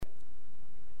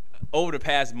Over the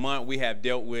past month, we have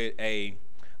dealt with a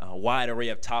wide array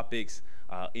of topics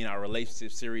in our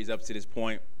relationship series up to this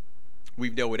point.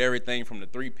 We've dealt with everything from the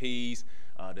 3 P's,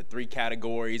 the 3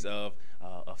 categories of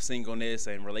singleness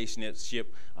and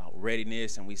relationship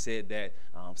readiness. And we said that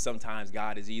sometimes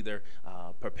God is either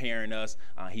preparing us,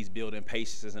 he's building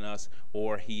patience in us,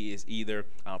 or he is either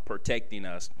protecting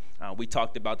us. We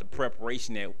talked about the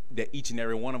preparation that each and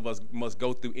every one of us must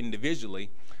go through individually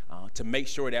to make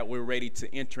sure that we're ready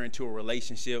to enter into a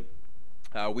relationship.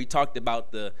 We talked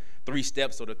about the 3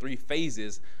 steps or the 3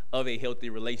 phases of a healthy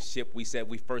relationship. We said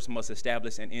we first must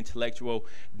establish an intellectual,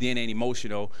 then an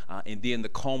emotional, and then the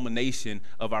culmination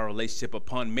of our relationship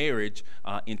upon marriage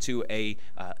into a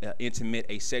intimate,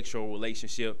 a sexual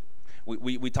relationship.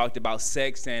 We talked about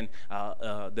sex and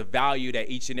the value that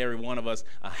each and every one of us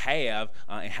have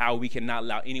and how we cannot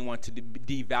allow anyone to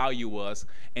devalue us,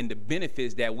 and the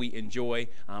benefits that we enjoy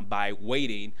by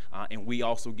waiting, and we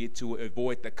also get to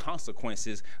avoid the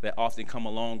consequences that often come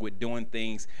along with doing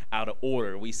things out of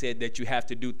order. We said that you have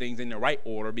to do things in the right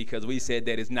order because we said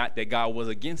that it's not that God was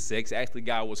against sex. Actually,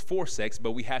 God was for sex,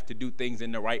 but we have to do things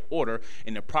in the right order,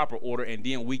 in the proper order, and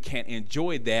then we can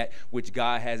enjoy that which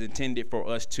God has intended for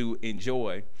us to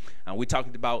enjoy. We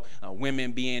talked about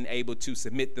women being able to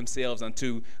submit themselves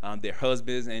unto their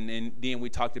husbands, and then we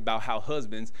talked about how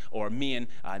husbands or men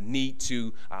need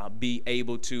to be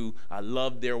able to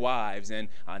love their wives, and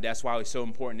that's why it's so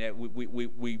important that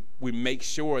we make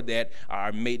sure that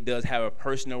our mate does have a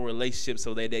personal relationship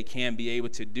so that they can be able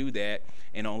to do that.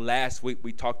 And on last week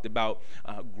we talked about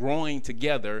growing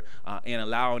together and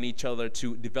allowing each other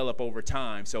to develop over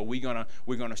time. So we're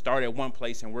gonna start at one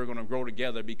place and we're gonna grow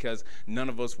together, because none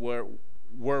of us were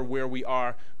where we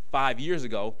are 5 years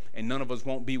ago, and none of us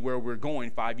won't be where we're going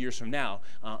 5 years from now.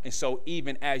 And so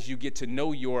even as you get to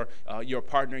know your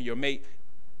partner, your mate,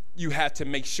 you have to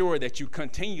make sure that you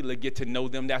continually get to know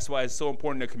them. That's why it's so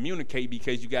important to communicate,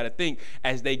 because you got to think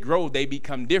as they grow, they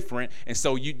become different. And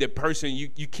so you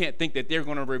can't think that they're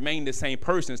going to remain the same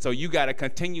person. So you got to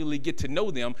continually get to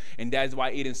know them. And that's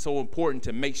why it is so important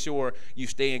to make sure you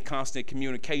stay in constant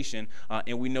communication.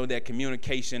 And we know that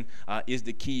communication is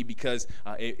the key, because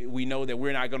we know that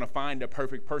we're not going to find the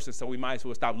perfect person. So we might as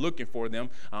well stop looking for them,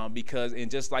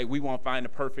 and just like we won't find the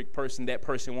perfect person, that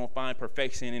person won't find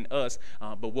perfection in us.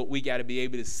 But what we got to be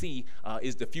able to see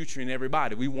is the future in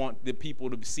everybody. We want the people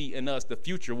to see in us the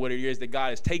future, what it is that God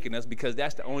has taken us, because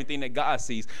that's the only thing that God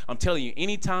sees. I'm telling you,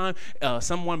 anytime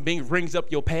someone brings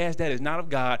up your past that is not of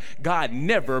God, God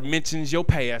never mentions your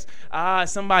past.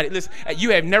 Somebody, listen, you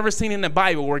have never seen in the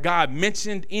Bible where God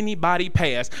mentioned anybody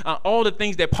past. All the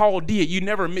things that Paul did, you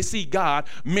never see God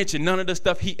mention none of the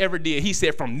stuff he ever did. He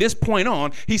said from this point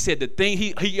on, he said the thing,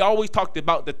 he always talked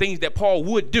about the things that Paul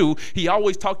would do. He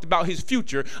always talked about his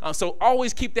future. So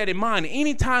always keep that in mind.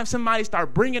 Anytime somebody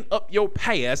start bringing up your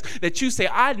past, that you say,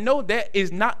 I know that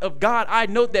is not of God. I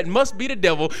know that must be the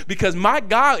devil, because my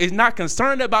God is not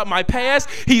concerned about my past.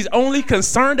 He's only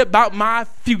concerned about my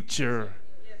future.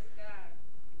 Yes,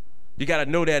 you got to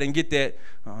know that and get that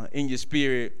in your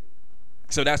spirit.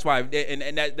 So that's why,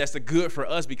 and that's a good for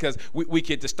us, because we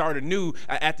get to start anew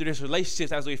after this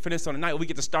relationship. As we finish on the night, we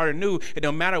get to start anew. It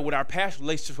don't matter what our past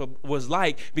relationship was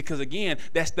like, because again,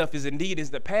 that stuff is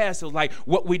the past. So like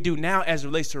what we do now as it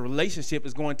relates to a relationship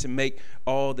is going to make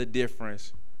all the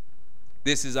difference.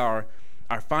 This is our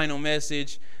final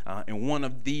message, and one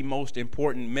of the most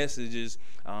important messages,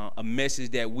 a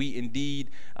message that we indeed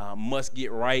must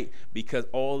get right, because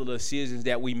all of the decisions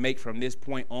that we make from this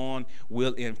point on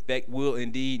will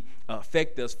indeed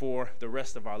affect us for the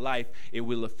rest of our life. It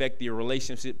will affect the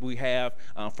relationship we have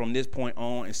from this point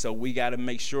on, and so we got to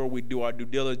make sure we do our due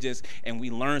diligence and we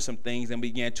learn some things and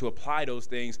begin to apply those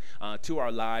things to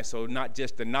our lives. So not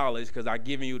just the knowledge, because I've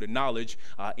given you the knowledge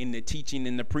in the teaching,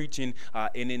 in the preaching,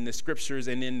 and in the scriptures,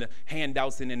 and in the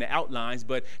handouts, and in the outlines,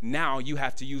 but now you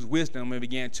have to use wisdom and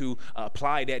begin to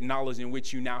apply that knowledge in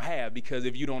which you now have, because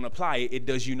if you don't apply it, it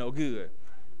does you no good.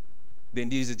 Then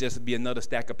these will just be another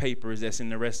stack of papers that's in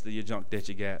the rest of your junk that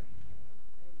you got.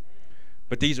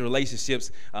 But these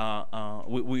relationships,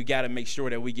 we got to make sure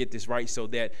that we get this right, so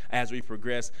that as we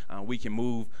progress, we can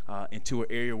move into an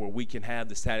area where we can have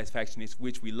the satisfaction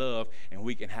which we love, and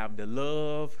we can have the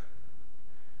love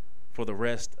for the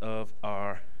rest of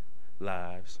our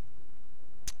lives.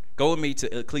 Go with me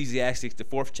to Ecclesiastes, the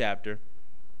 4th chapter.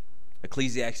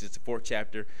 Ecclesiastes, the 4th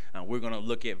chapter. We're going to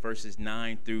look at verses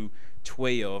 9 through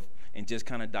 12 and just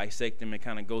kind of dissect them and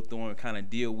kind of go through them and kind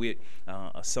of deal with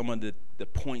some of the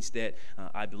points that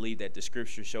I believe that the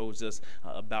scripture shows us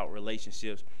about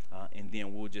relationships, and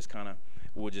then we'll just kind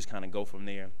of go from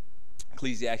there.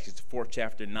 Ecclesiastes 4th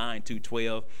chapter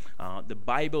 9-12. The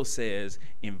Bible says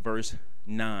in verse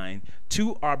 9,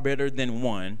 2 are better than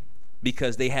one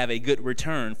because they have a good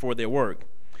return for their work.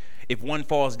 If one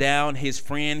falls down, his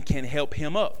friend can help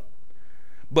him up.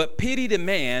 But pity the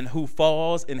man who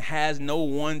falls and has no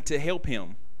one to help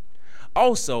him.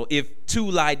 Also, if 2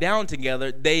 lie down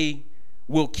together, they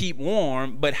will keep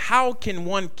warm. But how can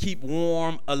one keep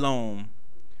warm alone?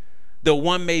 Though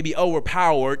one may be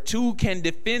overpowered, 2 can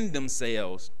defend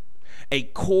themselves. A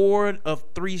cord of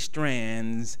 3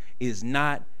 strands is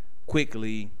not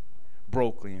quickly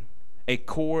broken. A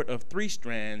cord of 3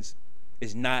 strands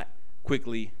is not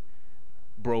quickly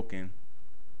broken.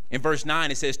 In verse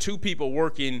 9, it says 2 people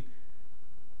working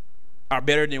are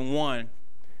better than one.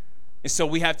 And so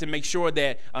we have to make sure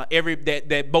that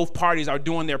that both parties are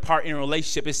doing their part in a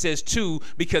relationship. It says 2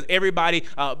 because everybody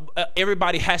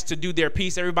has to do their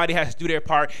piece. Everybody has to do their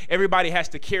part. Everybody has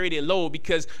to carry their load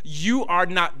because you are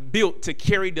not built to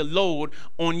carry the load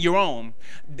on your own.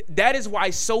 That is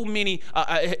why so many.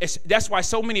 That's why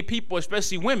so many people,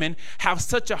 especially women, have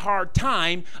such a hard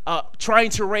time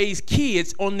trying to raise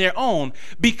kids on their own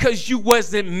because you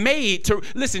wasn't made to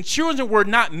listen. Children were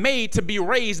not made to be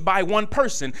raised by one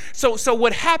person. So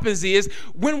what happens is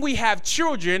when we have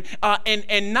children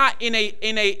and not in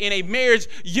a marriage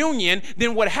union,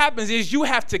 then what happens is you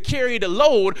have to carry the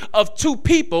load of 2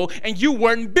 people, and you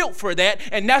weren't built for that.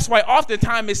 And that's why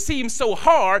oftentimes it seems so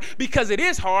hard, because it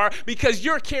is hard, because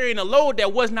you're carrying a load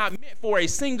that was not meant for a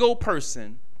single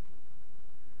person.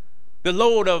 The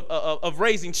load of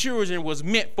raising children was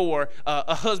meant for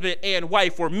a husband and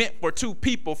wife, or meant for 2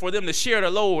 people, for them to share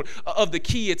the load of the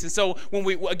kids. And so when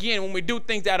we do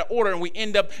things out of order and we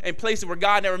end up in places where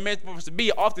God never meant for us to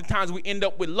be, oftentimes we end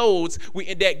up with loads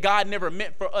that God never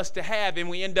meant for us to have, and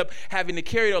we end up having to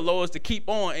carry the loads to keep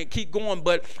on and keep going.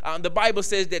 But the Bible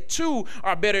says that 2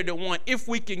 are better than one if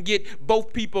we can get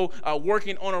both people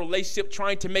working on a relationship,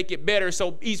 trying to make it better.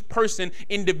 So each person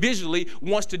individually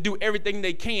wants to do everything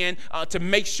they can to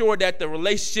make sure that the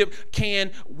relationship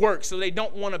can work. So they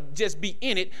don't want to just be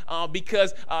in it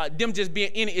because them just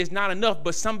being in it is not enough,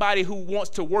 but somebody who wants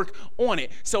to work on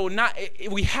it. So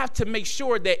we have to make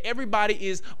sure that everybody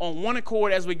is on one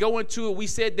accord as we go into it. We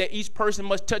said that each person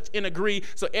must touch and agree.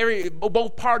 So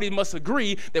both parties must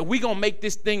agree that we're going to make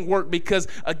this thing work, because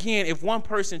again, if one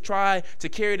person try to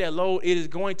carry that load, it is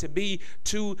going to be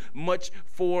too much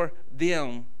for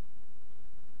them.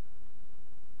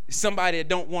 Somebody that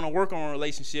don't want to work on a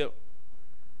relationship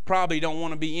probably don't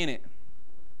want to be in it.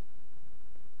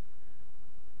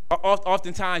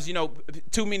 Oftentimes,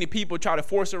 too many people try to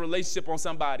force a relationship on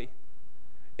somebody.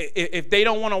 If they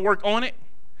don't want to work on it,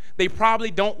 they probably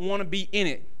don't want to be in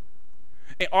it.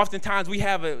 And oftentimes we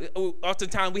have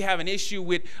an issue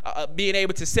with being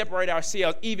able to separate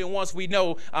ourselves, even once we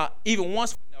know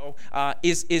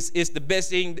is the best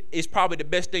thing, is probably the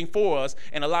best thing for us.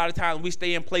 And a lot of times we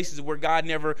stay in places where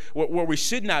where we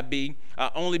should not be,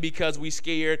 only because we're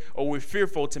scared or we're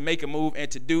fearful to make a move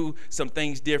and to do some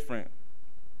things different.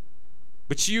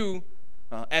 But you,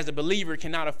 as a believer,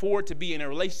 cannot afford to be in a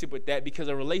relationship with that, because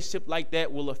a relationship like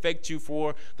that will affect you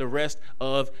for the rest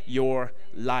of your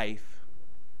life.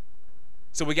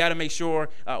 So we got to make sure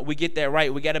we get that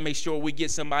right. We got to make sure we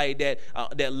get somebody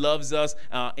that loves us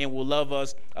and will love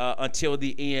us until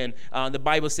the end. The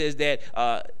Bible says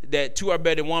that 2 are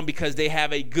better than one because they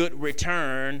have a good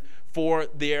return for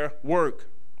their work.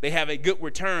 They have a good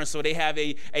return, so they have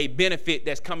a benefit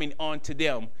that's coming on to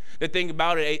them. The thing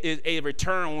about it is a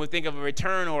return. When we think of a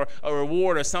return or a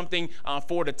reward or something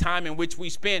for the time in which we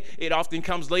spent, it often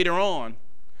comes later on.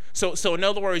 So in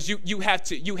other words, you have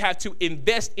to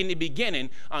invest in the beginning.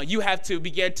 You have to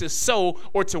begin to sow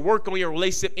or to work on your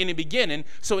relationship in the beginning,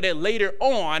 so that later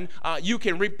on you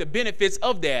can reap the benefits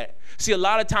of that. See, a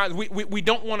lot of times we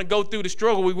don't want to go through the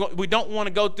struggle. We don't want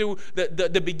to go through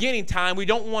the beginning time. We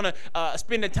don't want to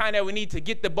spend the time that we need to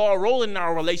get the ball rolling in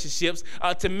our relationships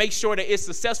to make sure that it's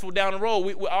successful down the road.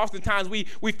 Oftentimes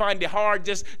we find it hard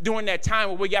just during that time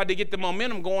where we got to get the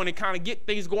momentum going and kind of get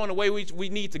things going the way we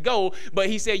need to go. But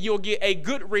he said you'll get a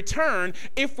good return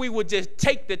if we would just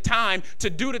take the time to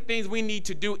do the things we need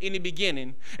to do in the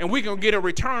beginning. And we can get a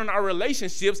return in our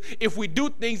relationships if we do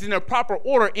things in the proper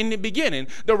order in the beginning.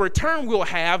 The return we'll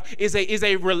have is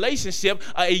a relationship,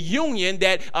 a union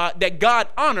that God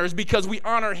honors, because we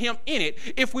honor him in it,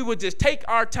 if we would just take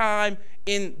our time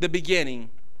in the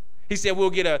beginning. He said we'll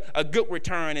get a good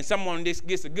return, and someone that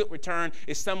gets a good return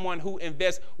is someone who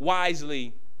invests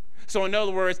wisely. So in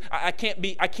other words, I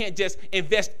can't just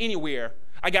invest anywhere.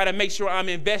 I got to make sure I'm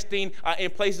investing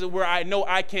in places where I know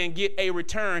I can get a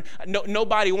return.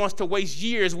 Nobody wants to waste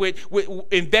years with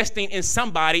investing in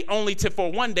somebody only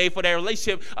for one day for their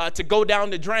relationship to go down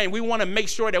the drain. We want to make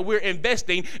sure that we're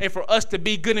investing, and for us to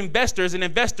be good investors, an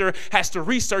investor has to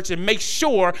research and make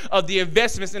sure of the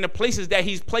investments in the places that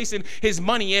he's placing his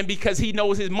money in, because he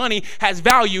knows his money has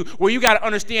value. Where you got to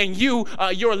understand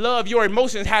your love, your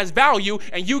emotions has value,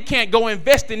 and you can't go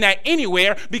invest in that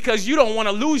anywhere because you don't want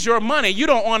to lose your money. You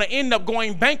don't want to end up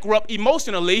going bankrupt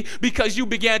emotionally because you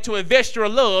began to invest your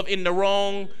love in the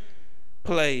wrong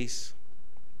place.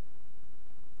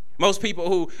 Most people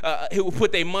who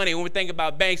put their money, when we think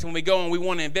about banks, when we go and we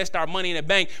want to invest our money in a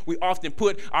bank, we often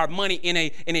put our money in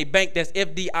a bank that's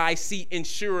FDIC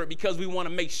insured, because we want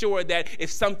to make sure that if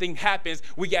something happens,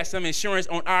 we got some insurance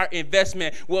on our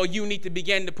investment. Well, you need to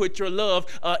begin to put your love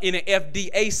in an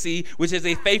FDAC, which is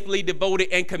a faithfully devoted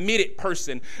and committed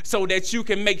person, so that you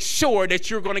can make sure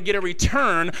that you're going to get a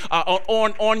return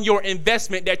on your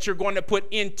investment that you're going to put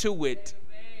into it.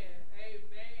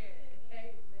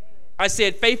 I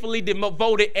said faithfully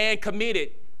devoted and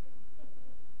committed.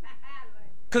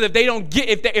 Because if they don't get,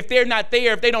 if they're not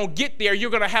there, if they don't get there, you're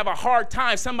going to have a hard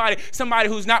time. Somebody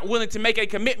who's not willing to make a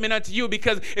commitment unto you,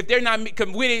 because if they're not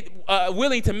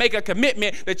willing to make a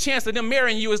commitment, the chance of them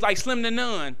marrying you is like slim to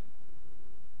none.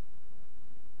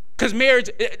 Because marriage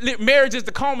is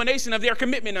the culmination of their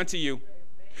commitment unto you.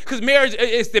 Because marriage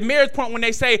is the marriage point when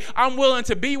they say, I'm willing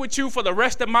to be with you for the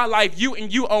rest of my life, you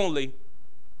and you only.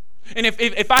 And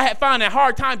if I had found a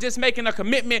hard time just making a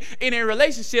commitment in a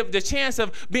relationship, the chance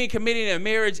of being committed in a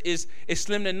marriage is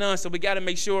slim to none. So we got to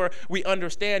make sure we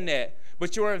understand that.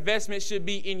 But your investment should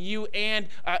be in you and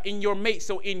in your mate.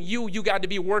 So in you got to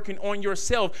be working on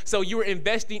yourself. So you're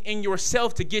investing in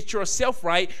yourself to get yourself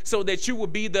right, so that you will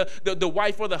be the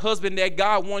wife or the husband that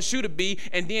God wants you to be,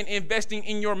 and then investing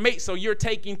in your mate. So you're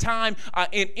taking time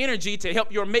and energy to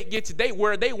help your mate get to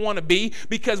where they want to be,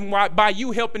 because by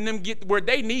you helping them get where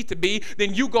they need to be,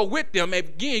 then you go with them.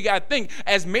 Again, you got to think,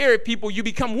 as married people, you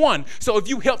become one. So if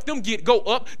you help them go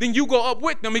up, then you go up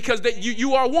with them, because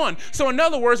you are one. So in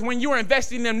other words, when you're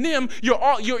investing in them,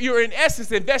 you're in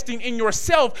essence investing in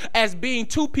yourself as being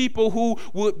two people who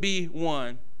would be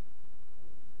one.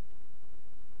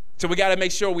 So we got to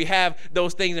make sure we have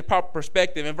those things in proper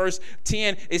perspective. In verse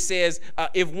 10, it says,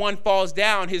 if one falls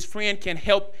down, his friend can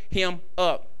help him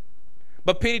up.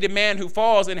 But pity the man who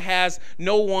falls and has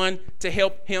no one to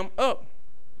help him up.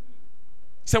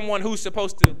 Someone who's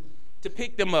supposed to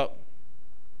pick them up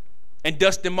and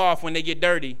dust them off when they get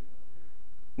dirty.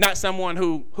 Not someone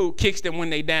who kicks them when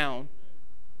they down.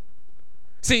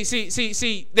 See,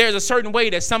 there's a certain way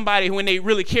that somebody, when they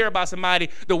really care about somebody,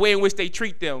 the way in which they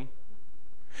treat them.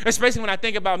 Especially when I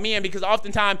think about men, because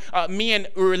oftentimes men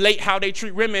relate how they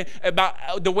treat women about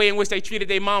the way in which they treated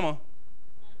their mama.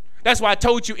 That's why I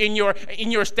told you in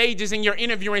your stages, in your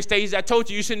interviewing stages, I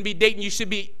told you shouldn't be dating, you should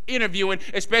be interviewing,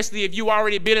 especially if you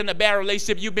already been in a bad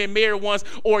relationship, you've been married once,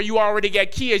 or you already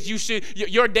got kids.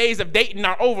 Your days of dating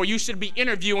are over. You should be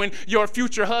interviewing your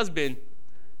future husband.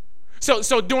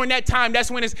 So during that time, that's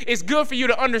when it's good for you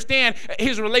to understand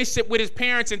his relationship with his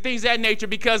parents and things of that nature,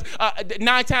 because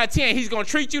 9 times out of 10, he's going to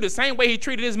treat you the same way he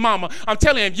treated his mama. I'm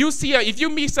telling you, if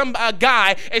you meet a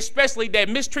guy, especially that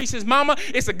mistreats his mama,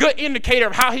 it's a good indicator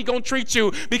of how he going to treat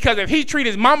you, because if he treat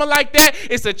his mama like that,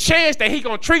 it's a chance that he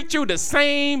going to treat you the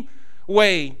same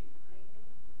way.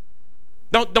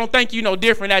 Don't think you know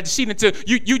different. That she didn't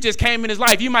you just came in his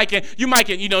life. You might can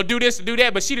do this and do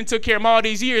that, but she done took care of him all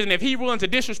these years. And if he willing to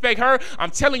disrespect her, I'm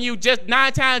telling you, just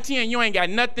 9 times out of 10, you ain't got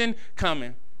nothing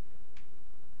coming.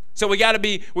 So we gotta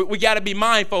be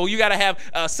mindful. You gotta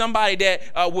have somebody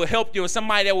that will help you, and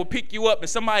somebody that will pick you up, and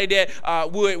somebody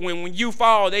that would, when you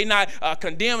fall, they not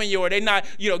condemning you, or they not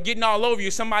getting all over you.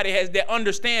 Somebody that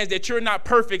understands that you're not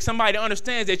perfect. Somebody that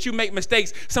understands that you make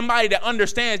mistakes. Somebody that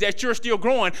understands that you're still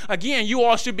growing. Again, you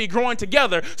all should be growing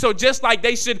together. So just like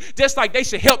they should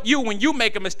help you when you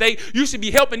make a mistake, you should be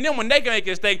helping them when they can make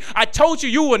a mistake. I told you,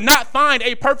 you will not find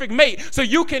a perfect mate, so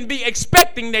you can be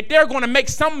expecting that they're going to make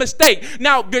some mistake.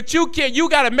 Now, you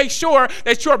got to make sure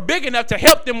that you're big enough to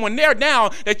help them when they're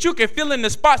down, that you can fill in the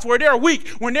spots where they're weak,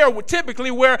 when they're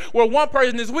typically where one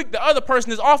person is weak, the other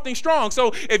person is often strong.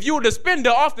 So if you were the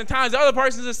spender, oftentimes the other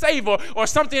person is a saver, or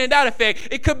something to that effect.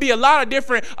 It could be a lot of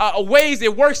different ways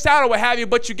it works out or what have you,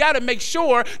 but you got to make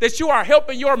sure that you are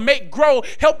helping your mate grow,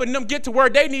 helping them get to where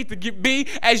they need to be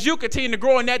as you continue to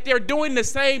grow, and that they're doing the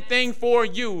same thing for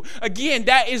you. Again,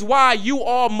 that is why you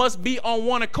all must be on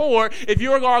one accord if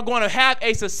you're all going to have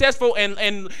a successful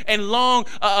and long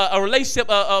a relationship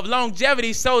of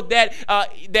longevity, so that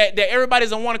that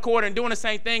everybody's on one accord and doing the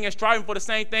same thing and striving for the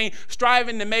same thing,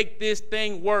 striving to make this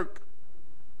thing work.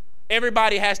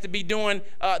 Everybody has to be doing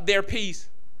their piece.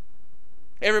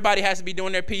 Everybody has to be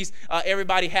doing their piece.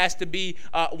 Everybody has to be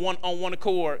on one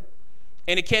accord.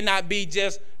 And it cannot be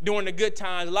just during the good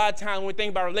times. A lot of times when we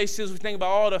think about relationships, we think about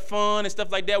all the fun and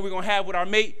stuff like that we're going to have with our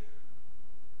mate.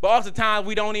 But oftentimes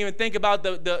we don't even think about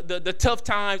the tough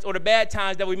times or the bad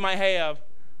times that we might have.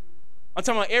 I'm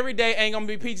talking about every day ain't going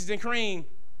to be peaches and cream.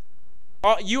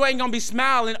 You ain't going to be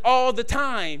smiling all the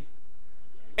time.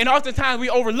 And oftentimes we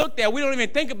overlook that. We don't even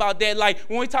think about that. Like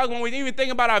when we even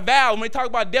think about our vow, when we talk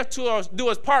about death to us do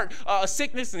us part,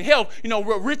 sickness and health,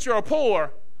 rich or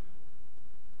poor.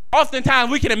 Oftentimes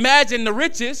we can imagine the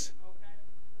riches,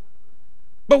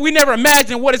 but we never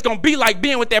imagine what it's going to be like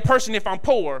being with that person if I'm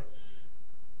poor.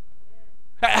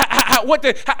 How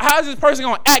is this person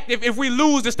going to act if we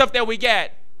lose the stuff that we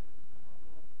got?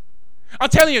 I'm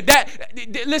telling you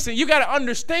listen, you got to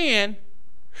understand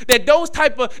that those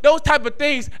type of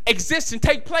things exist and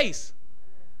take place.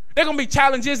 There are going to be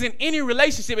challenges in any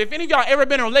relationship. If any of y'all ever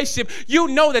been in a relationship, you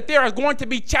know that there are going to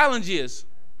be challenges.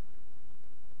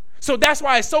 So that's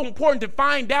why it's so important to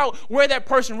find out where that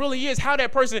person really is, how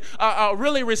that person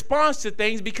really responds to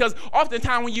things, because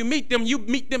oftentimes when you meet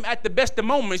them at the best of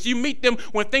moments. You meet them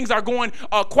when things are going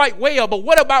quite well, but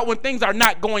what about when things are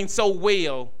not going so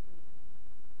well?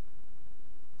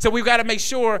 So we've got to make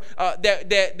sure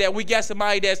that we got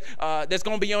somebody that's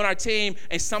going to be on our team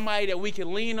and somebody that we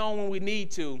can lean on when we need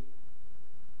to.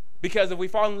 Because if we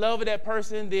fall in love with that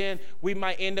person, then we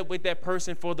might end up with that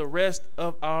person for the rest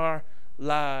of our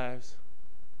lives.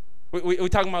 We're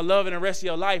talking about love in the rest of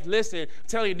your life. Listen, I'm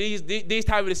telling you, these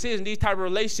type of decisions, these type of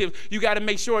relationships, you got to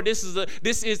make sure this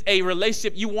is a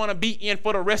relationship you want to be in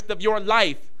for the rest of your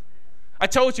life. I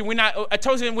told you we're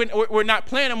not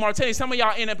playing no more. I tell you, some of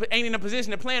y'all ain't in a position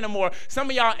to play no more.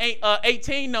 Some of y'all ain't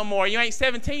 18 no more. You ain't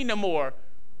 17 no more.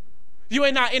 You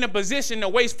ain't not in a position to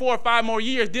waste 4 or 5 more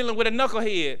years dealing with a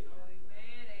knucklehead.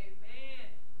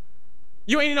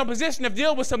 You ain't in a position to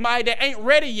deal with somebody that ain't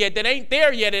ready yet, that ain't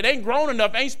there yet, that ain't grown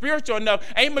enough, ain't spiritual enough,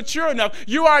 ain't mature enough.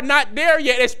 You are not there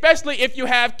yet, especially if you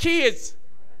have kids.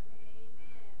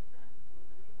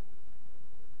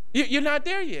 You're not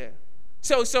there yet.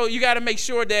 So you got to make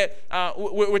sure that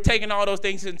we're taking all those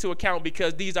things into account,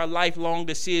 because these are lifelong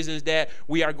decisions that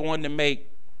we are going to make.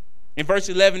 In verse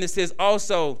 11, it says,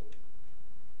 also,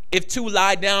 if two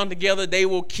lie down together, they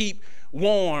will keep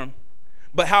warm.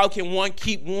 But how can one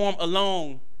keep warm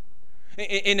alone?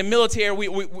 In the military,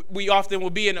 we often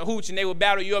would be in a hooch and they would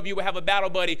battle you up. You would have a battle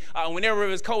buddy. Whenever it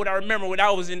was cold, I remember when I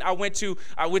went to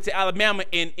Alabama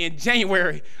in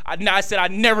January. I said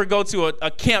I'd never go to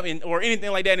a camp or anything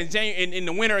like that in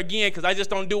the winter again, because I just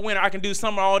don't do winter. I can do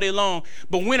summer all day long,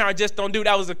 but winter I just don't do.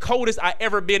 That was the coldest I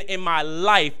ever been in my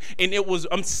life, and it was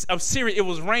I'm serious. It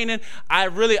was raining. I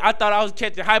thought I was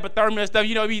catching hypothermia and stuff.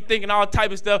 Be thinking all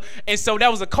type of stuff, and so that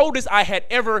was the coldest I had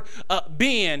ever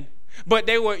been. But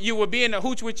you would be in the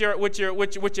hooch with your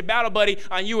battle buddy,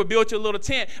 and you would build your little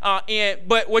tent.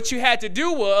 But what you had to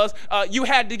do was you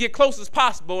had to get close as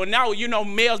possible. And now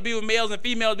males be with males and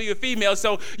females be with females.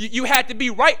 So you had to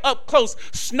be right up close,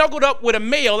 snuggled up with a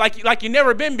male like you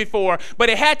never been before. But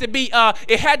it had to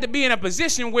be in a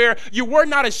position where you were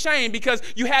not ashamed, because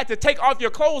you had to take off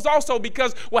your clothes also,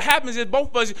 because what happens is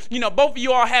both of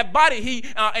you all have body heat,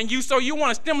 and you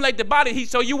want to stimulate the body heat,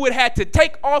 so you would have to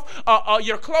take off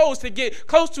your clothes to get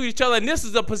close to each other. And this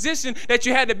is a position that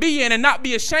you had to be in and not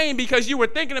be ashamed, because you were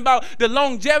thinking about the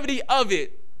longevity of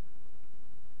it.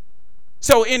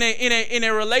 So in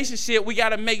a relationship, we got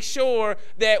to make sure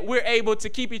that we're able to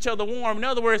keep each other warm. In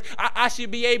other words, I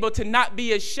should be able to not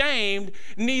be ashamed,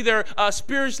 neither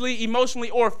spiritually, emotionally,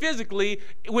 or physically,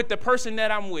 with the person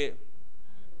that I'm with.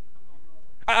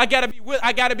 I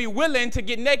gotta be willing to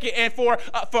get naked, and for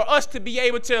us to be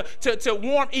able to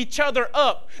warm each other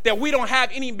up, that we don't have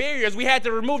any barriers. We had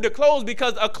to remove the clothes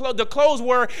because the clothes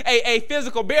were a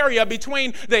physical barrier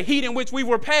between the heat in which we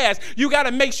were passed. You got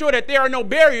to make sure that there are no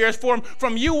barriers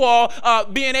from you all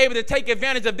being able to take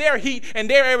advantage of their heat, and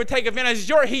they're able to take advantage of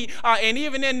your heat. And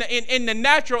even in the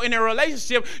natural, in a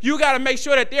relationship, you got to make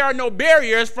sure that there are no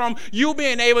barriers from you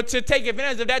being able to take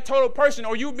advantage of that total person,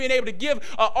 or you being able to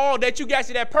give all that you got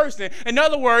to that person. In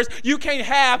other words, you can't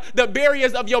have the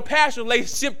barriers of your past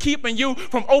relationship keeping you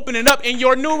from opening up in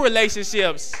your new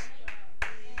relationships.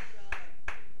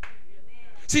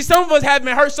 See, some of us have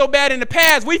been hurt so bad in the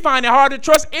past, we find it hard to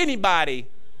trust anybody,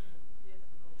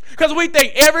 because we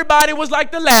think everybody was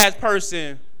like the last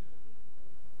person.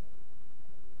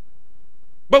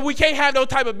 But we can't have those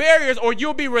type of barriers, or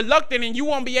you'll be reluctant and you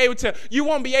won't be able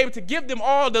to give them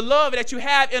all the love that you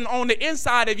have on the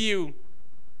inside of you.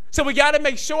 So we got to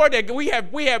make sure that we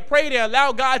have prayed and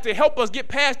allowed God to help us get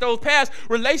past those past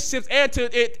relationships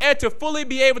and to fully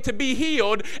be able to be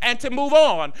healed and to move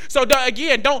on. So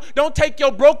again, don't take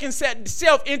your broken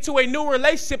self into a new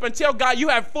relationship until God you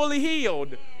have fully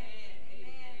healed.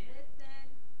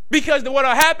 Because what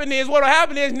will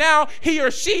happen is now he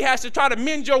or she has to try to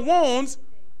mend your wounds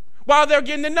while they're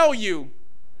getting to know you.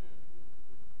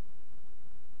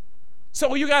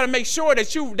 So you got to make sure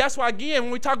that that's why, again,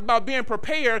 when we talk about being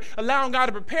prepared, allowing God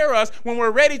to prepare us, when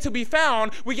we're ready to be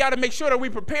found, we got to make sure that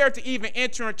we're prepared to even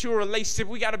enter into a relationship.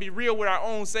 We got to be real with our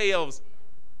own selves.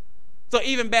 So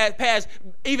even past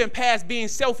being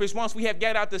selfish, once we have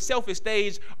got out the selfish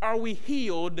stage, are we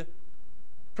healed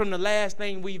from the last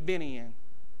thing we've been in?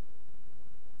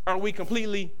 Are we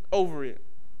completely over it?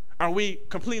 Are we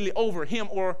completely over him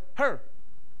or her?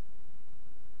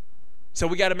 So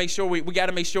we got to make sure we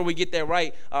get that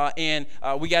right, and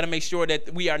we got to make sure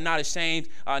that we are not ashamed,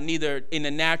 neither in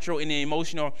the natural, in the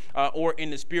emotional, or in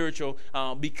the spiritual,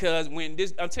 because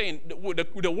I'm telling you,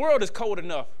 the world is cold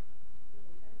enough.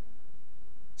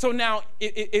 So now,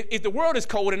 if the world is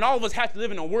cold, and all of us have to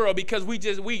live in a world because we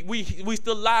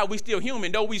still lie, we still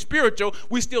human, though we spiritual,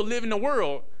 we still live in the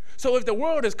world. So if the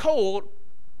world is cold,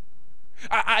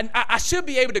 I should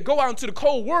be able to go out into the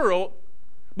cold world,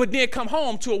 but then come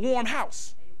home to a warm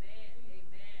house. Amen.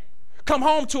 Come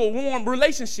home to a warm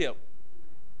relationship.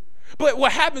 But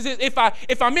what happens is if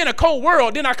I'm in a cold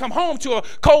world, then I come home to a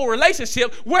cold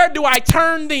relationship, where do I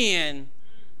turn then?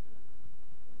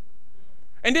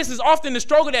 And this is often the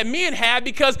struggle that men have,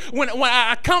 because when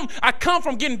I come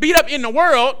from getting beat up in the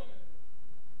world,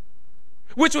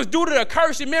 which was due to the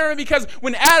curse. Remember, because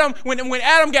when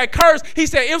Adam got cursed, he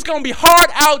said it was going to be hard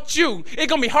out you. It's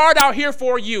going to be hard out here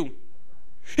for you.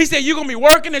 He said you're going to be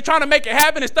working and trying to make it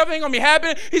happen, and stuff ain't going to be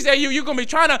happening. He said you're going to be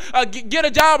trying to get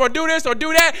a job or do this or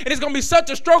do that, and it's going to be such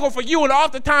a struggle for you. And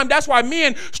oftentimes that's why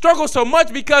men struggle so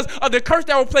much, because of the curse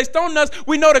that was placed on us.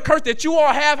 We know the curse that you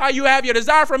all have, how you have your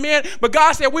desire for men, but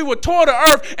God said we would toil the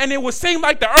earth, and it would seem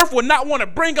like the earth would not want to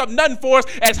bring up nothing for us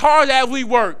as hard as we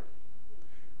work.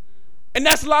 And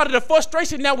that's a lot of the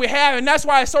frustration that we have, and that's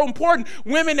why it's so important,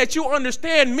 women, that you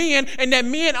understand men and that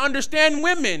men understand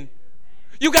women.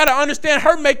 You got to understand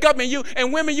her makeup,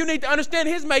 and women, you need to understand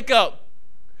his makeup.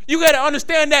 You got to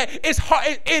understand that it's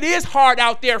hard, it is hard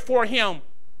out there for him.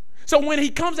 So when he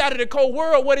comes out of the cold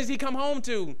world, what does he come home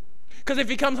to? Because if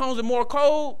he comes home to more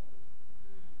cold,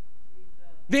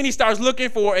 then he starts looking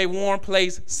for a warm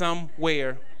place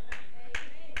somewhere.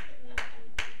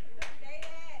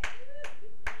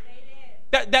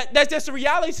 That's just the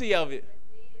reality of it.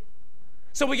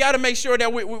 So we got to make sure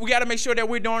that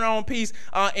we're doing our own piece,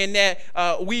 and that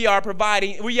we are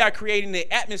creating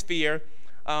the atmosphere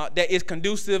that is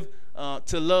conducive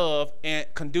to love and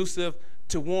conducive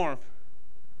to warmth.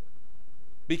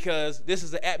 Because this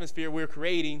is the atmosphere we're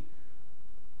creating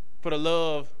for the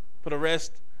love for the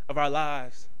rest of our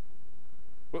lives.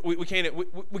 We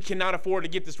cannot afford to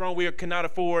get this wrong. We cannot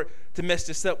afford to mess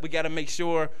this up. We got to make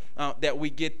sure that we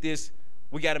get this.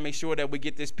 We got to make sure that we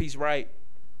get this piece right.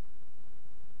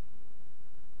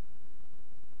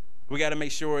 We got to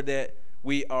make sure that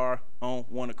we are on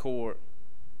one accord.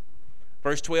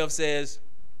 Verse 12 says,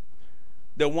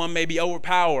 the one may be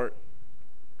overpowered,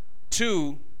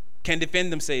 two can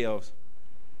defend themselves.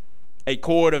 A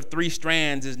cord of 3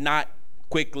 strands is not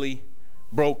quickly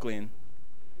broken.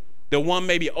 The one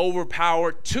may be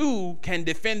overpowered, two can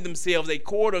defend themselves. A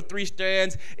cord of 3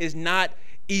 strands is not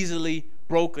easily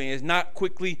broken. It's not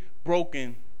quickly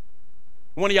broken.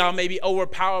 One of y'all may be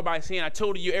overpowered by sin. I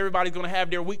told you, everybody's going to have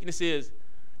their weaknesses.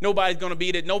 Nobody's going to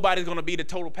be the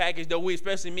total package, though we,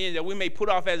 especially men, that we may put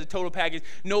off as a total package.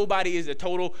 Nobody is a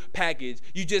total package.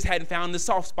 You just hadn't found the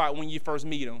soft spot when you first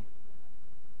meet them.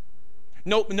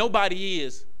 Nobody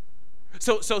is.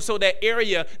 So that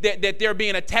area that they're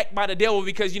being attacked by the devil,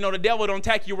 because the devil don't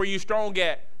attack you where you're strong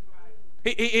at.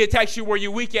 He attacks you where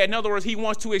you're weak at. In other words, he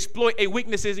wants to exploit a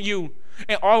weakness in you.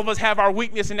 And all of us have our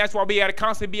weakness, and that's why we got to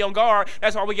constantly be on guard.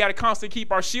 That's why we got to constantly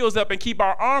keep our shields up and keep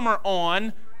our armor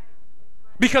on.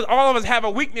 Because all of us have a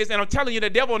weakness, and I'm telling you,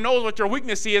 the devil knows what your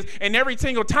weakness is, and every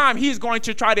single time he's going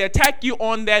to try to attack you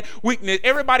on that weakness.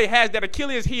 Everybody has that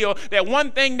Achilles heel, that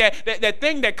one thing that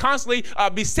thing that constantly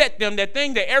beset them, that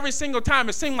thing that every single time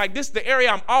it seems like this is the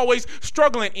area I'm always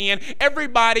struggling in.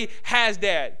 Everybody has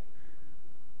that.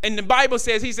 And the Bible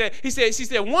says, she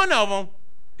said, one of them,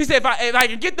 he said, if I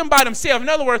can get them by themselves, in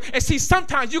other words, and see,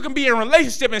 sometimes you can be in a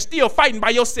relationship and still fighting by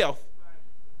yourself.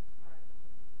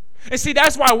 And see,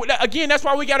 that's why we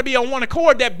got to be on one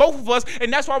accord, that both of us,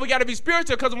 and that's why we got to be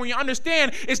spiritual, because when you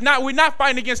understand, we're not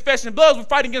fighting against flesh and blood, we're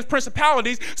fighting against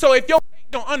principalities. So if your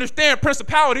mate don't understand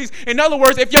principalities, in other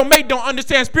words, if your mate don't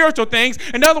understand spiritual things,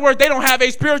 in other words, they don't have a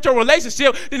spiritual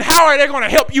relationship, then how are they going to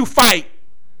help you fight?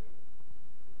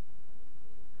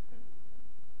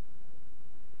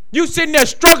 You sitting there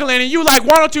struggling, and you like,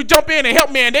 why don't you jump in and help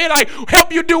me? And they like,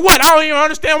 help you do what? I don't even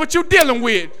understand what you're dealing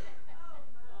with.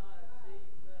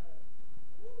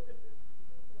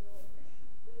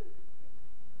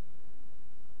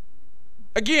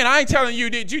 Again, I ain't telling you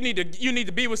that you need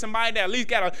to be with somebody that at least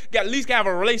got have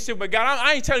a relationship with God.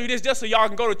 I ain't telling you this just so y'all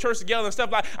can go to church together and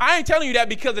stuff like. I ain't telling you that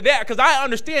because of that, because I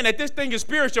understand that this thing is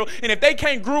spiritual, and if they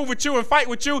can't groove with you and fight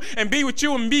with you and be with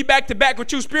you and be back to back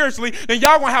with you spiritually, then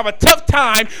y'all gonna have a tough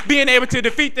time being able to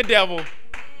defeat the devil.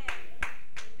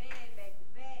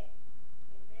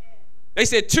 They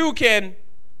said two can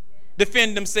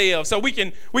defend themselves. So we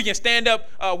can stand up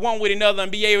one with another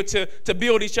and be able to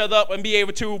build each other up and be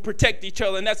able to protect each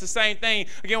other. And that's the same thing.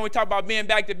 Again, when we talk about being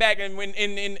back to back, and when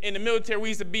in the military, we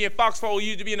used to be in foxhole. You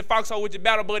used to be in the foxhole with your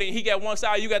battle buddy, and he got one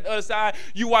side, you got the other side.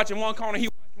 You watching one corner, he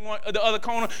the other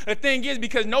corner. The thing is,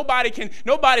 because nobody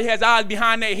has eyes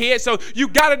behind their head, so you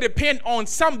got to depend on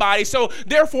somebody. So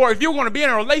therefore, if you're going to be in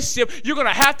a relationship, you're going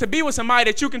to have to be with somebody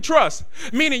that you can trust.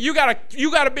 Meaning you got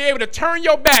to be able to turn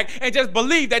your back and just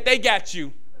believe that they got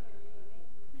you.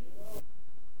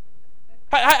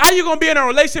 How you going to be in a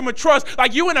relationship with trust?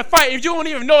 Like you in a fight, if you don't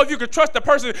even know if you can trust the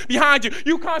person behind you,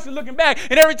 you constantly looking back,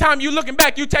 and every time you looking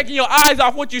back, you taking your eyes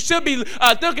off what you should be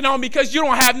looking on, because you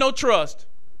don't have no trust.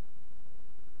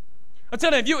 I'm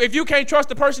telling you, if you can't trust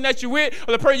the person that you with,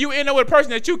 or you end up with a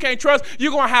person that you can't trust,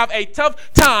 you're going to have a tough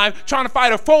time trying to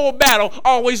fight a forward battle,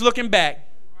 always looking back.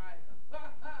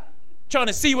 Trying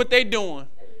to see what they're doing.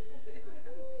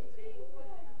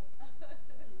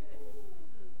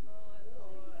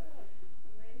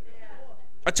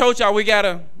 I told y'all we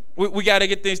gotta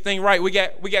get this thing right. We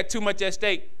got too much at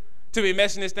stake to be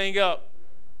messing this thing up.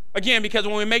 Again, because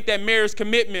when we make that marriage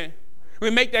commitment,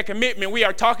 we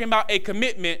are talking about a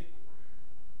commitment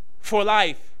for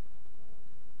life.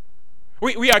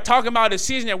 We are talking about a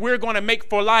decision that we're going to make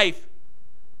for life.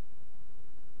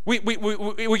 We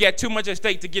got too much at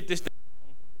stake to get this thing.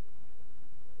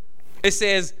 It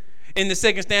says in the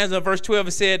second stanza of verse 12,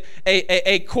 it said,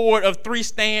 a cord of three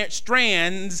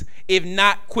strands, if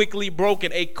not quickly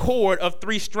broken. A cord of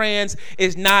three strands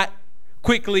is not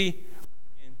quickly broken.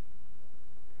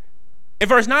 In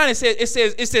verse 9, it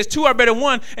says two are better than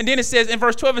one. And then it says in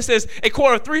verse 12, it says a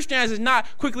cord of three strands is not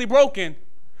quickly broken.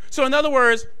 So in other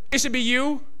words, it should be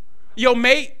you, your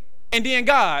mate, and then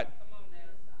God.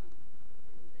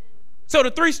 So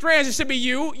the three strands, it should be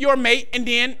you, your mate, and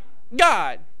then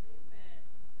God.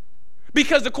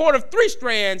 Because the cord of three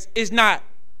strands is not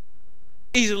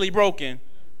easily broken.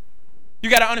 You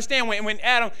got to understand when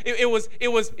Adam, it was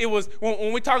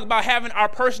when we talk about having our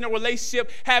personal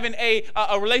relationship, having a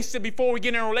relationship before we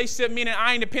get in a relationship, meaning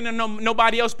I ain't depending on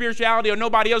nobody else's spirituality or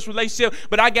nobody else's relationship,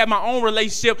 but I got my own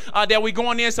relationship that we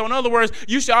going in. So in other words,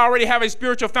 you should already have a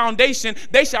spiritual foundation.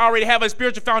 They should already have a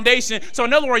spiritual foundation. So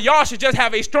in other words, y'all should just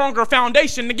have a stronger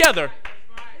foundation together.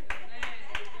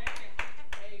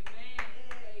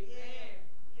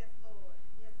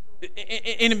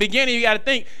 In the beginning, you got to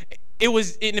think. It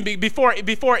was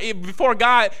before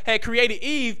God had created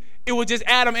Eve, it was just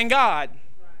Adam and God.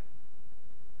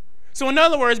 So in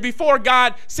other words, before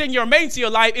God sent your mate into your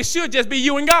life, it should just be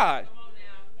you and God.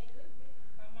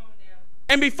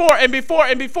 And before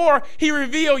He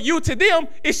revealed you to them,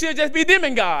 it should just be them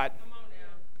and God.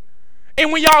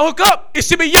 And when y'all hook up, it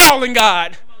should be y'all and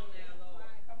God.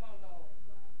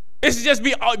 It should just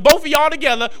be both of y'all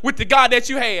together with the God that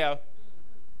you have.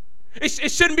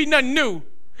 It shouldn't be nothing new.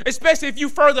 Especially if you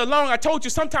further along. I told you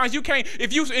sometimes you can't,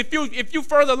 if you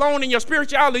further along in your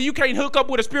spirituality, you can't hook up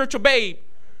with a spiritual babe.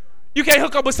 You can't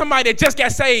hook up with somebody that just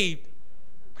got saved.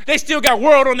 They still got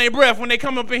world on their breath when they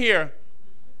come up in here.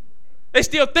 They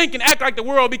still think and act like the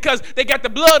world because they got the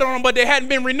blood on them, but they hadn't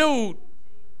been renewed.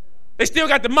 They still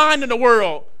got the mind of the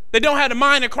world. They don't have the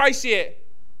mind of Christ yet.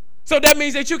 So that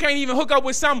means that you can't even hook up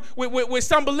with some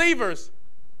believers.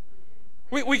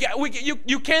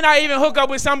 You cannot even hook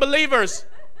up with some believers.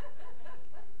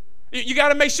 We got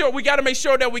to make sure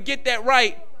that we get that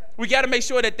right. We got to make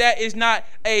sure that is not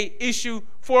a issue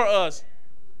for us.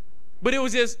 But it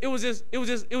was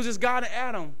just God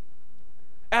and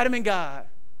Adam and God.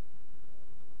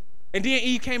 And then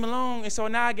Eve came along, and so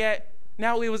now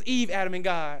it was Eve, Adam, and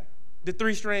God, the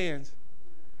three strands.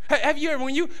 Have you ever,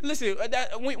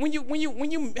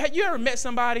 have you ever met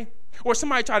somebody or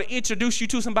somebody try to introduce you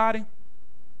to somebody,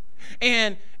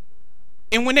 and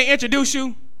And when they introduce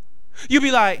you, you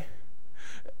be like,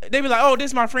 they be like, oh,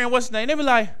 this is my friend, what's his name? They be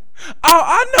like, oh,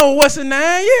 I know what's his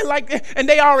name. Yeah, like, and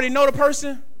they already know the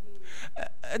person.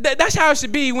 That's how it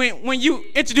should be when you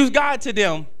introduce God to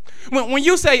them. When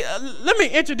you say, let me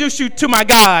introduce you to my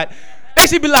God, they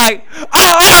should be like, oh,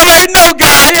 I already know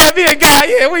God. Yeah, me and God,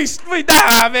 yeah, we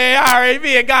die, man. I already,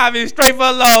 me and God been straight for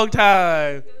a long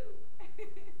time.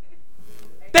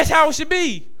 That's how it should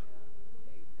be.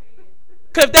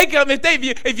 Because if they come,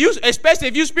 especially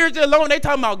if you spiritually alone, they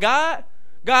talking about God.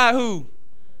 God who?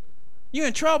 You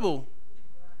in trouble.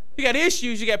 You got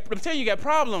issues. I'm telling you, you got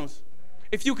problems.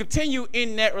 If you continue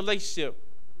in that relationship,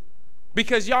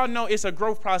 because y'all know it's a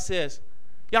growth process.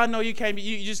 Y'all know you're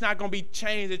just not going to be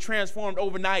changed and transformed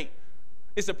overnight.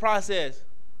 It's a process.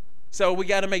 So we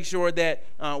got to make sure that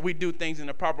we do things in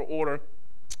the proper order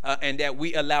and that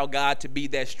we allow God to be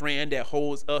that strand that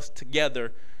holds us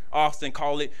together. I often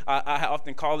call it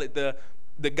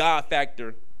the God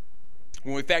factor.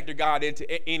 When we factor God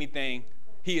into anything,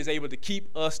 he is able to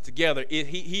keep us together.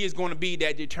 He is going to be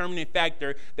that determining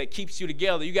factor that keeps you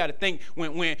together. You got to think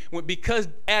when because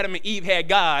Adam and Eve had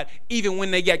God, even when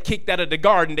they got kicked out of the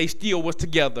garden, they still was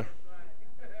together.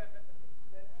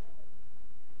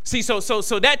 See, so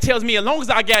that tells me as long as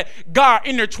I got God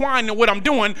intertwined in what I'm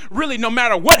doing, really no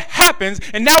matter what happens,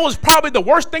 and that was probably the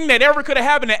worst thing that ever could have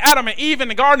happened to Adam and Eve in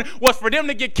the garden was for them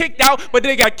to get kicked out, but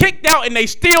they got kicked out and they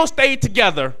still stayed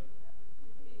together.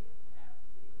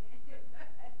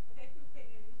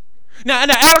 Now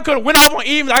Adam could have went off on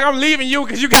Eve like, I'm leaving you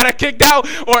because you got kicked out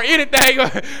or anything.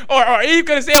 Or Eve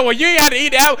could have said, well, you ain't had to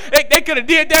eat out. They could have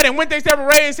did that and went their separate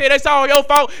ways and said, it's all your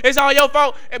fault. It's all your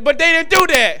fault. But they didn't do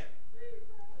that.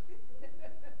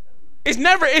 It's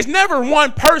never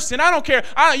one person. I don't care.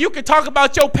 You can talk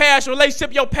about your past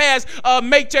relationship, your past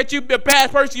mate that the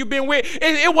past person you've been with.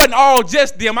 It wasn't all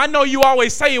just them. I know you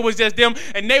always say it was just them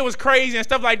and they was crazy and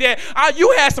stuff like that.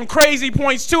 You had some crazy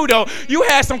points too, though. You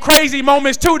had some crazy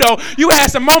moments too, though. You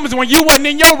had some moments when you wasn't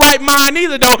in your right mind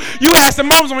either, though. You had some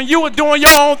moments when you were doing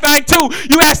your own thing too.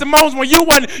 You had some moments when you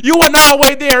wasn't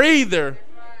always there either.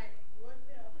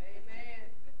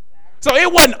 So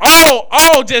it wasn't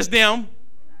all just them.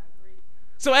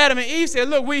 So Adam and Eve said,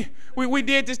 look, we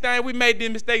did this thing, we made this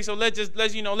mistake, so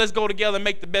let's go together and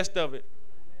make the best of it.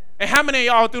 And how many of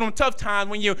y'all through them tough times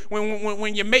when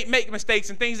you make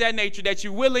mistakes and things of that nature that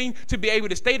you're willing to be able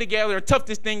to stay together and tough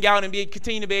this thing out and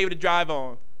continue to be able to drive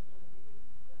on?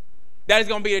 That is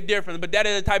going to be the difference. But that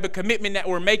is the type of commitment that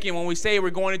we're making when we say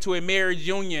we're going into a marriage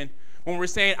union. When we're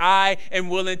saying I am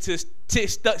willing to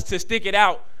stick it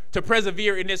out, to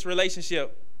persevere in this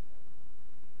relationship.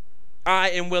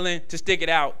 I am willing to stick it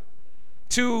out.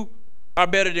 2 are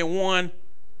better than 1,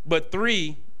 but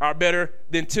 3 are better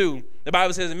than 2. The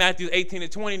Bible says in Matthew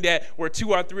 18-20 that where 2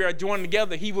 or 3 are joined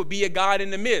together, he will be a God in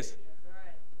the midst.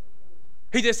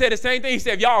 He just said the same thing. He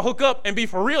said, if y'all hook up and be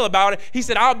for real about it, he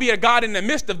said, I'll be a God in the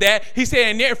midst of that. He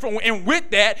said, and with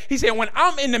that, he said, when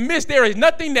I'm in the midst, there is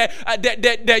nothing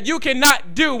that you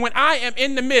cannot do when I am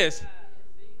in the midst.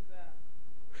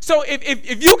 So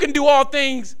if you can do all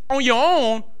things on your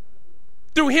own,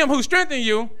 through him who strengthened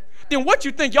you, then what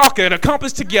you think y'all can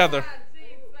accomplish together?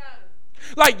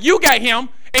 Like you got him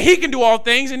and he can do all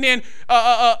things, and then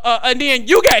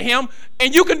you got him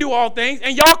and you can do all things,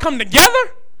 and y'all come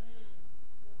together?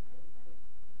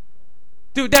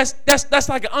 Dude, that's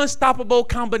like an unstoppable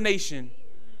combination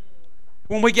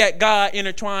when we got God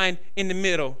intertwined in the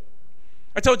middle.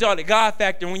 I told y'all the God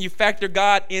factor, when you factor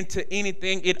God into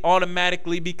anything, it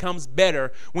automatically becomes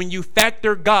better. When you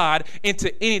factor God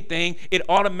into anything, it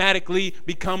automatically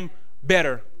becomes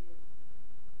better.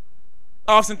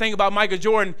 I often think about Michael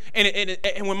Jordan,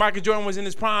 and when Michael Jordan was in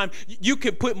his prime, you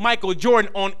could put Michael Jordan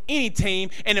on any team,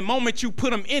 and the moment you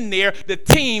put him in there, the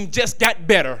team just got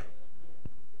better.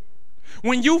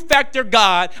 When you factor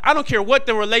God, I don't care what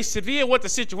the relationship is, what the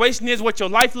situation is, what your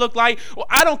life look like.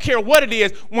 I don't care what it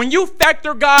is. When you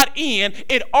factor God in,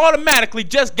 it automatically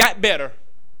just got better.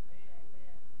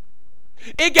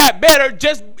 It got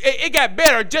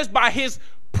better just by his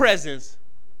presence.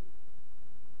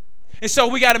 And so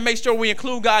we got to make sure we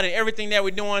include God in everything that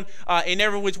we're doing, in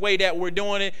every which way that we're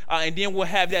doing it, and then we'll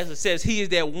have that success. He is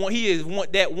that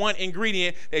one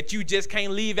ingredient that you just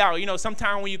can't leave out. You know,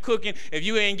 sometimes when you're cooking, if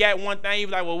you ain't got one thing,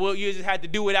 you're like, well, you just have to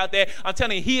do it out there. I'm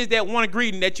telling you, he is that one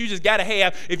ingredient that you just got to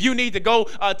have. If you need to go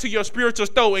to your spiritual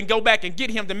store and go back and get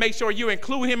him to make sure you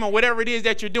include him in whatever it is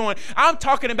that you're doing. I'm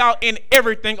talking about in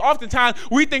everything. Oftentimes,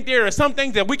 we think there are some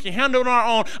things that we can handle on our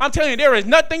own. I'm telling you, there is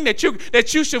nothing that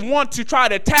you should want to try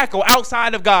to tackle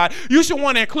outside of God. You should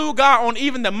want to include God on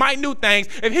even the minute things.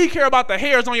 If he care about the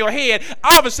hairs on your head,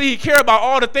 obviously he care about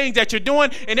all the things that you're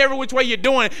doing and every which way you're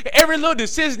doing. Every little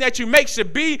decision that you make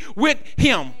should be with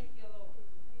him.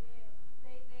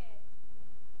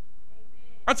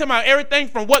 I'm talking about everything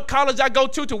from what college I go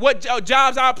to what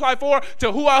jobs I apply for,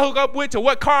 to who I hook up with, to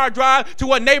what car I drive, to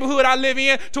what neighborhood I live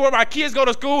in, to where my kids go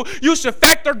to school. You should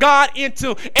factor God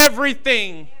into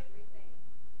everything.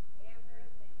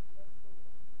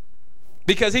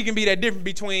 Because he can be that difference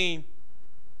between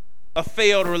a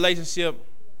failed relationship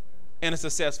and a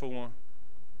successful one.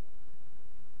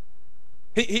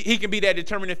 He can be that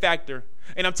determining factor.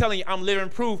 And I'm telling you, I'm living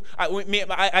proof. Me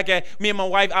and my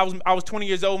wife, I was 20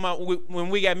 years old when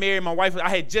we got married. My wife, I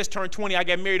had just turned 20. I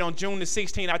got married on June the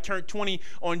 16th. I turned 20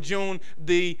 on June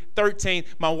the 13th.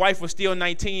 My wife was still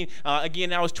 19.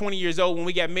 Again, I was 20 years old when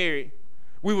we got married.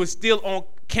 We were still on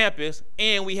campus,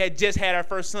 and we had just had our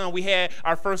first son. We had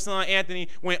our first son, Anthony,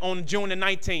 went on June the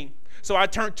 19th. So I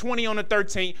turned 20 on the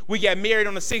 13th. We got married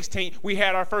on the 16th. We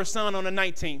had our first son on the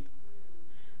 19th.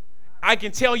 I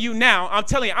can tell you now, I'm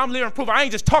telling you, I'm living proof. I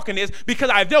ain't just talking this because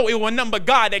I know it was nothing but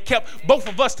God that kept both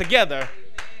of us together.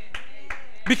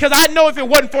 Because I know if it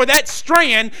wasn't for that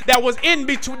strand that was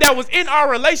in our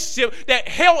relationship that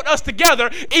held us together,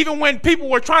 even when people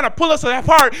were trying to pull us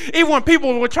apart, even when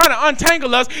people were trying to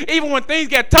untangle us, even when things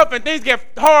get tough and things get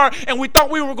hard and we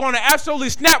thought we were going to absolutely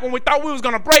snap, when we thought we was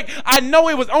going to break, I know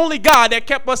it was only God that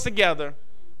kept us together.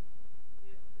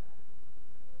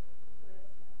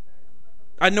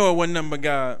 I know it wasn't nothing but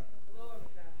God.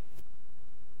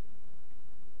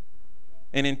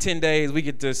 And in 10 days, we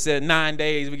get to set 9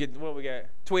 days, we get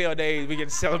 12 days, we get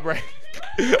to celebrate.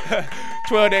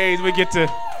 12 days, we get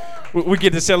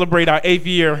to celebrate our 8th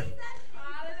year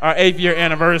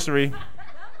anniversary.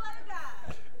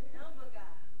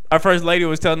 Our first lady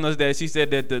was telling us that she said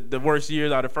that the worst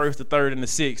years are the first, the third, and the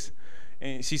sixth.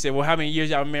 And she said, well, how many years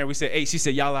y'all been married? We said 8. She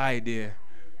said, y'all lied there.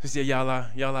 She said, y'all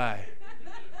lied.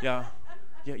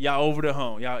 Y'all over the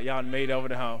hump. Y'all made it over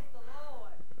the hump.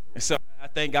 And so I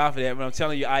thank God for that. But I'm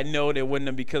telling you, I know that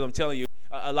wasn't because I'm telling you,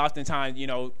 a lot of times, you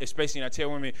know, especially when I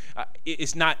tell women,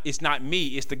 it's not me,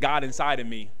 it's the God inside of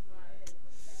me.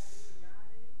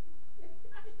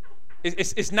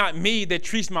 It's not me that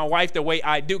treats my wife the way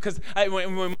I do. Because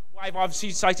when my wife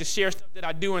obviously likes to share stuff that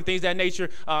I do and things of that nature,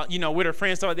 with her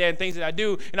friends, stuff like that, and things that I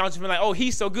do, and I'll just be like, oh,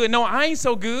 he's so good. No, I ain't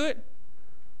so good.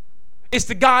 It's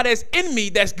the God that's in me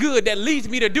that's good that leads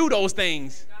me to do those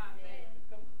things.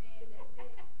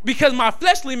 Because my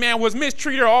fleshly man was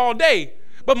mistreated all day.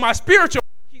 But my spiritual,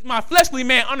 keeps my fleshly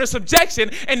man under subjection.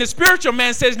 And the spiritual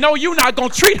man says, no, you're not going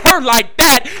to treat her like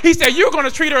that. He said, you're going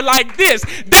to treat her like this.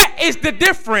 That is the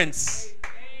difference.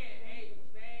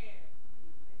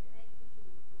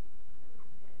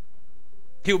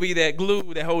 He'll be that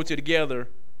glue that holds you together.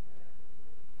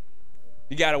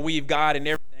 You got to weave God in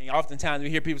everything. Oftentimes we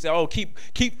hear people say, oh, keep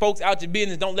folks out your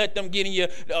business. Don't let them get in your,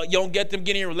 you don't get them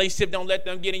get in your relationship. Don't let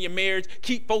them get in your marriage.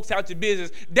 Keep folks out your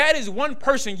business. That is one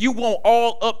person you want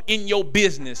all up in your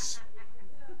business.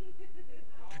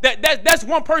 That's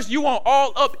one person you want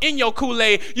all up in your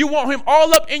Kool-Aid. You want him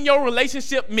all up in your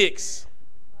relationship mix.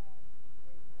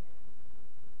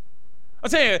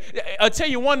 I'll tell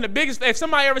you one of the biggest, if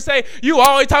somebody ever say, you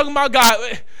always talking about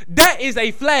God, that is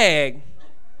a flag.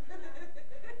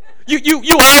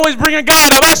 You always bringing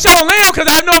God up. I sure am, because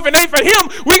I know if it ain't for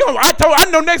him, I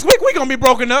know next week we're gonna be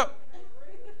broken up.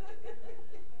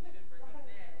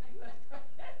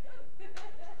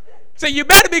 So you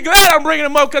better be glad I'm bringing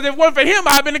him up, because if it weren't for him,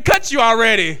 I've been to cut you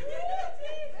already.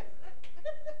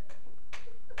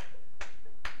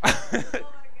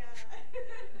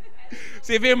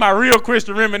 See, if you're my real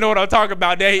Christian women know what I'm talking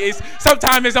about.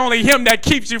 Sometimes it's only him that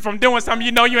keeps you from doing something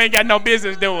you know you ain't got no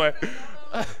business doing.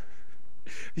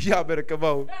 Y'all better come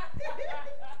on.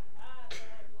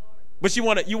 But you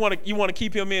want to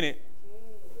keep him in it.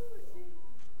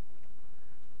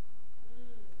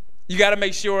 You got to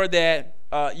make sure that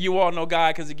you all know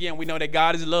God, because again, we know that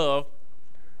God is love.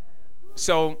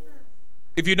 So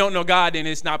if you don't know God, then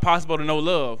it's not possible to know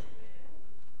love.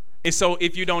 And so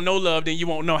if you don't know love, then you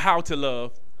won't know how to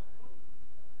love.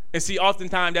 And see,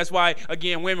 oftentimes that's why,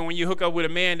 again, women, when you hook up with a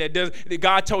man that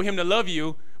God told him to love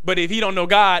you, but if he don't know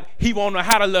God, he won't know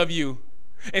how to love you.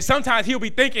 And sometimes he'll be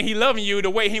thinking he loving you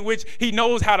the way in which he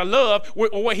knows how to love, or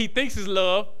what he thinks is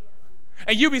love.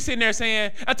 And you be sitting there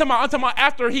saying, I'm talking about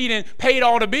after he done paid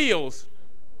all the bills,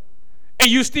 and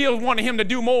you still wanted him to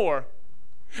do more.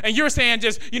 And you're saying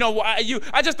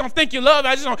I just don't think you love.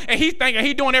 I just don't. And he's thinking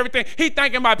he doing everything. He's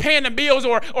thinking about paying the bills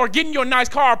or getting you a nice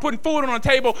car, or putting food on the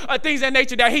table, things of that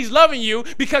nature, that he's loving you,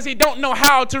 because he don't know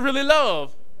how to really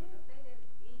love.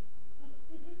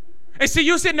 And see,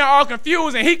 you sitting there all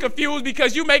confused, and he confused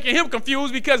because you making him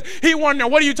confused because he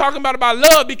wondering, what are you talking about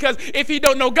love? Because if he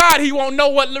don't know God, he won't know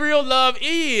what real love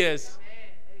is.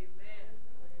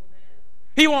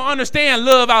 He won't understand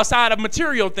love outside of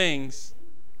material things.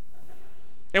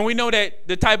 And we know that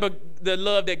the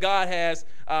love that God has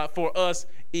for us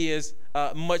is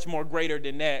much more greater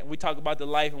than that. We talk about the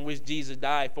life in which Jesus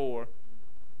died for.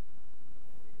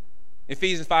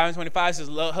 Ephesians 5:25 says,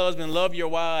 husband, love your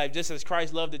wife just as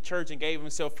Christ loved the church and gave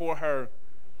himself for her.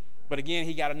 But again,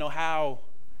 he got to know how.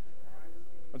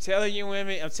 I'm telling you,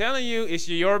 women,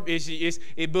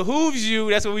 it behooves you.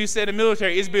 That's what we said in the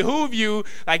military. It behooves you,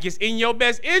 like it's in your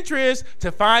best interest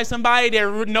to find somebody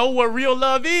that know what real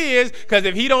love is. Because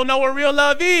if he don't know what real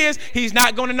love is, he's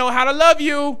not going to know how to love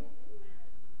you.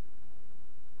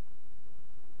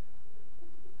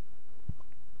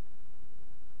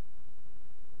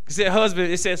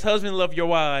 It says, husband, love your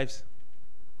wives.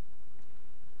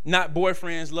 Not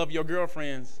boyfriends, love your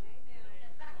girlfriends.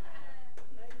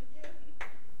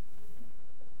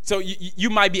 So you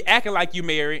might be acting like you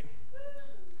married,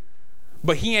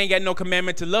 but he ain't got no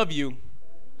commandment to love you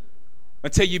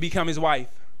until you become his wife.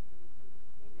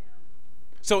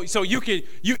 So you can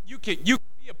be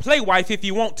a play wife if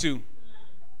you want to.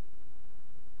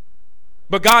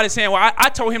 But God is saying, well, I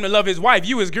told him to love his wife.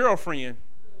 You his girlfriend.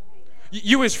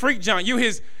 You his freak junk. You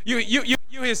his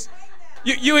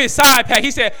side pack.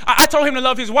 He said, I told him to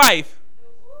love his wife.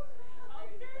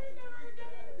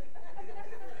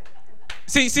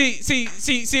 See,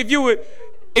 if you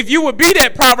would be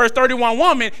that Proverbs 31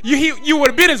 woman, you would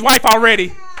have been his wife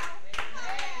already.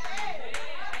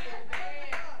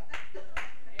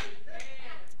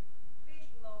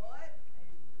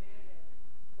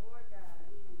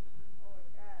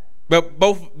 But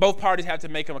both parties have to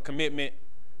make a commitment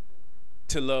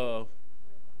to love,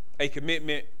 a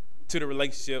commitment to the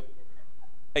relationship,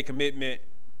 a commitment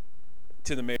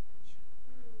to the marriage.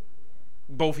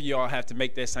 Both of y'all have to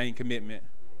make that same commitment.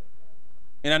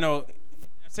 And I know, I'm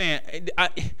saying,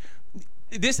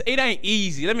 it ain't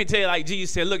easy. Let me tell you, like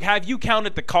Jesus said, look, have you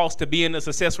counted the cost to be in a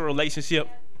successful relationship?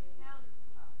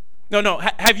 No.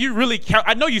 Have you really counted?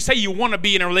 I know you say you want to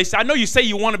be in a relationship. I know you say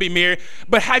you want to be married,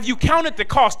 but have you counted the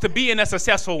cost to be in a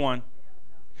successful one?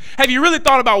 Have you really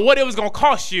thought about what it was going to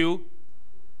cost you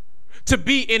to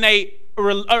be in a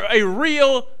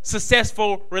real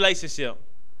successful relationship?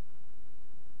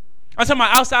 I'm talking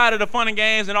about outside of the fun and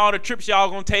games and all the trips y'all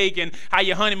going to take and how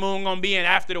your honeymoon going to be and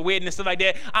after the wedding and stuff like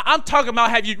that. I'm talking about,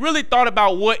 have you really thought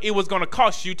about what it was going to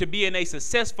cost you to be in a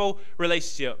successful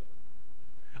relationship?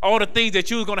 All the things that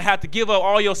you was going to have to give up,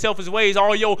 all your selfish ways,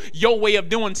 all your way of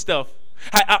doing stuff.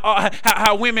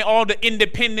 How women, all the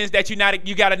independence that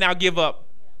you got to now give up.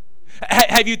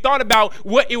 Have you thought about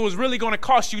what it was really going to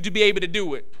cost you to be able to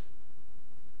do it?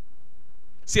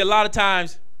 See, a lot of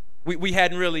times we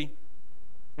hadn't really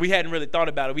thought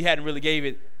about it. We hadn't really gave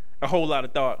it a whole lot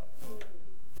of thought.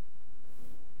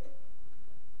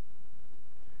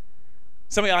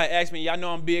 Some of y'all asked me, y'all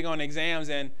know I'm big on exams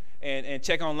and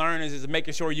check on learners is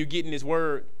making sure you're getting this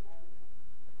word.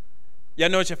 Y'all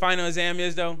know what your final exam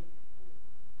is, though?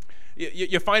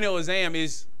 Your final exam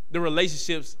is the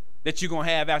relationships that you're going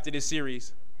to have after this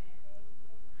series.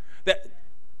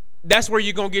 That's where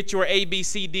you're going to get your A, B,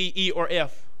 C, D, E, or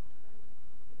F.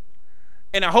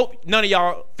 And I hope none of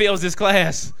y'all fails this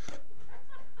class.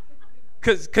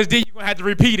 Because then you're going to have to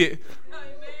repeat it.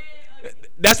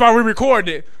 That's why we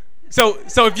recorded it. So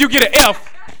if you get an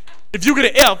F,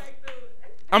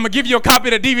 I'm going to give you a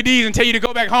copy of the DVDs and tell you to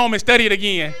go back home and study it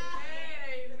again.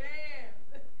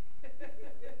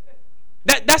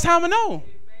 That's how I'm going to know.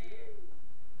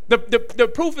 The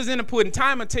proof is in the pudding.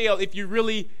 Time will tell if you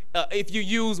really, if you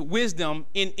use wisdom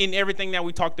in everything that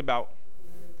we talked about.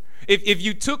 If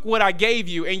you took what I gave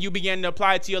you and you began to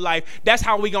apply it to your life, that's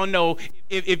how we're going to know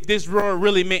if this word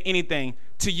really meant anything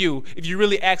to you, if you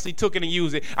really actually took it and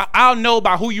used it. I'll know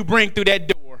by who you bring through that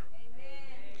door.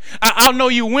 I'll know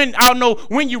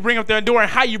when you bring them through the door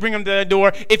and how you bring them to the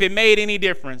door, if it made any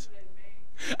difference.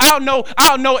 I'll know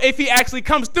if he actually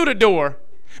comes through the door.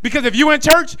 Because if you in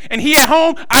church and he at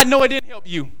home, I know it didn't help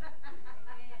you.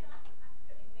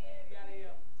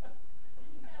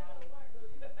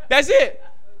 That's it.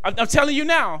 I'm telling you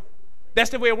now. That's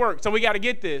the way it works. So we got to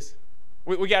get this.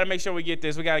 We got to make sure we get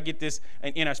this. We got to get this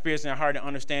in our spirits and our heart to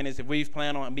understand this. If we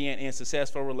plan on being in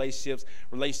successful relationships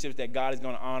that God is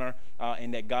going to honor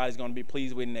and that God is going to be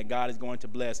pleased with and that God is going to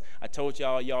bless. I told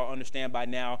y'all understand by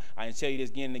now. I can tell you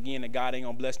this again and again that God ain't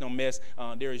going to bless no mess.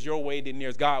 There is your way, then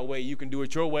there's God's way. You can do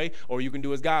it your way or you can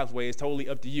do it God's way. It's totally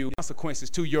up to you. Consequences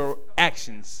to your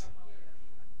actions.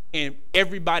 And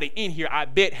everybody in here, I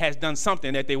bet, has done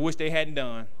something that they wish they hadn't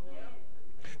done.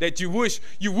 that you wish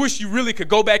you really could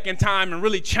go back in time and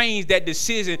really change that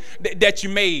decision that you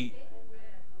made.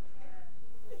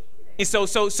 And so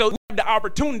we have the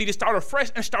opportunity to start afresh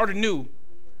and start anew.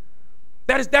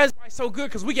 That is why it's so good,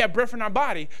 because we got breath in our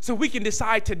body, so we can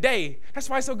decide today. That's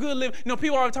why it's so good.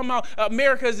 People are talking about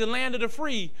America is the land of the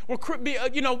free.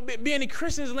 Being a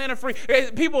Christian is the land of free.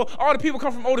 All the people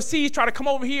come from overseas, try to come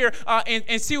over here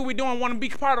and see what we're doing, want to be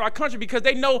part of our country, because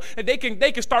they know that they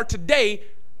can start today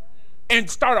and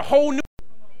start a whole new.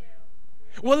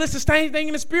 Well, it's the same thing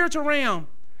in the spiritual realm.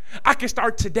 I can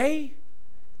start today,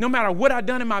 no matter what I've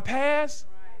done in my past,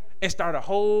 and start a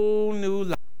whole new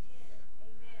life.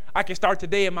 I can start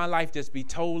today and my life just be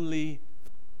totally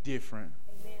different.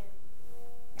 Amen.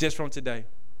 Just from today.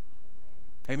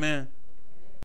 Amen.